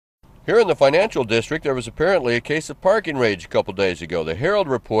Here in the financial district, there was apparently a case of parking rage a couple days ago. The Herald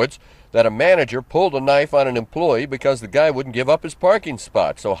reports that a manager pulled a knife on an employee because the guy wouldn't give up his parking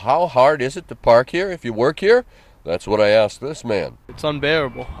spot. So how hard is it to park here if you work here? That's what I asked this man. It's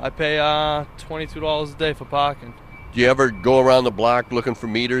unbearable. I pay $22 a day for parking. Do you ever go around the block looking for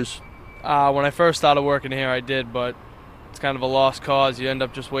meters? When I first started working here, I did, but it's kind of a lost cause. You end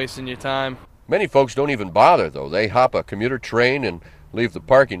up just wasting your time. Many folks don't even bother, though. They hop a commuter train and leave the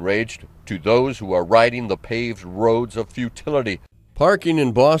parking rage to those who are riding the paved roads of futility. Parking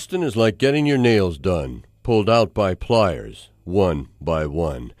in Boston is like getting your nails done, pulled out by pliers, one by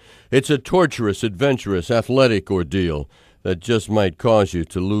one. It's a torturous, adventurous, athletic ordeal that just might cause you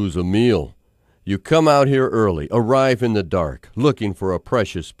to lose a meal. You come out here early, arrive in the dark, looking for a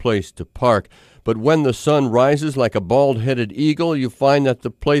precious place to park, but when the sun rises like a bald-headed eagle, you find that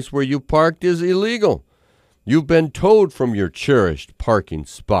the place where you parked is illegal. You've been towed from your cherished parking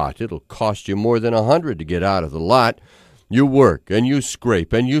spot. It'll cost you more than $100 to get out of the lot. You work, and you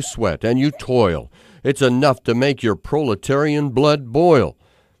scrape, and you sweat, and you toil. It's enough to make your proletarian blood boil.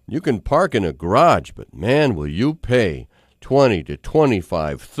 You can park in a garage, but man, will you pay $20 to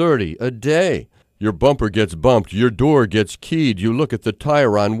 $25, $30 a day. Your bumper gets bumped, your door gets keyed. You look at the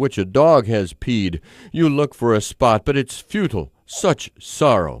tire on which a dog has peed. You look for a spot, but it's futile, such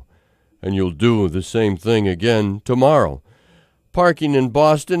sorrow. And you'll do the same thing again tomorrow. Parking in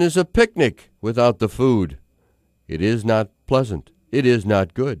Boston is a picnic without the food. It is not pleasant. It is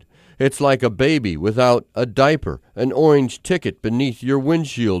not good. It's like a baby without a diaper, an orange ticket beneath your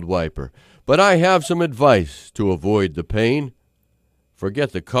windshield wiper. But I have some advice to avoid the pain.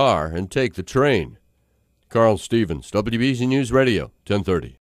 Forget the car and take the train. Carl Stevens, WBZ News Radio, 1030.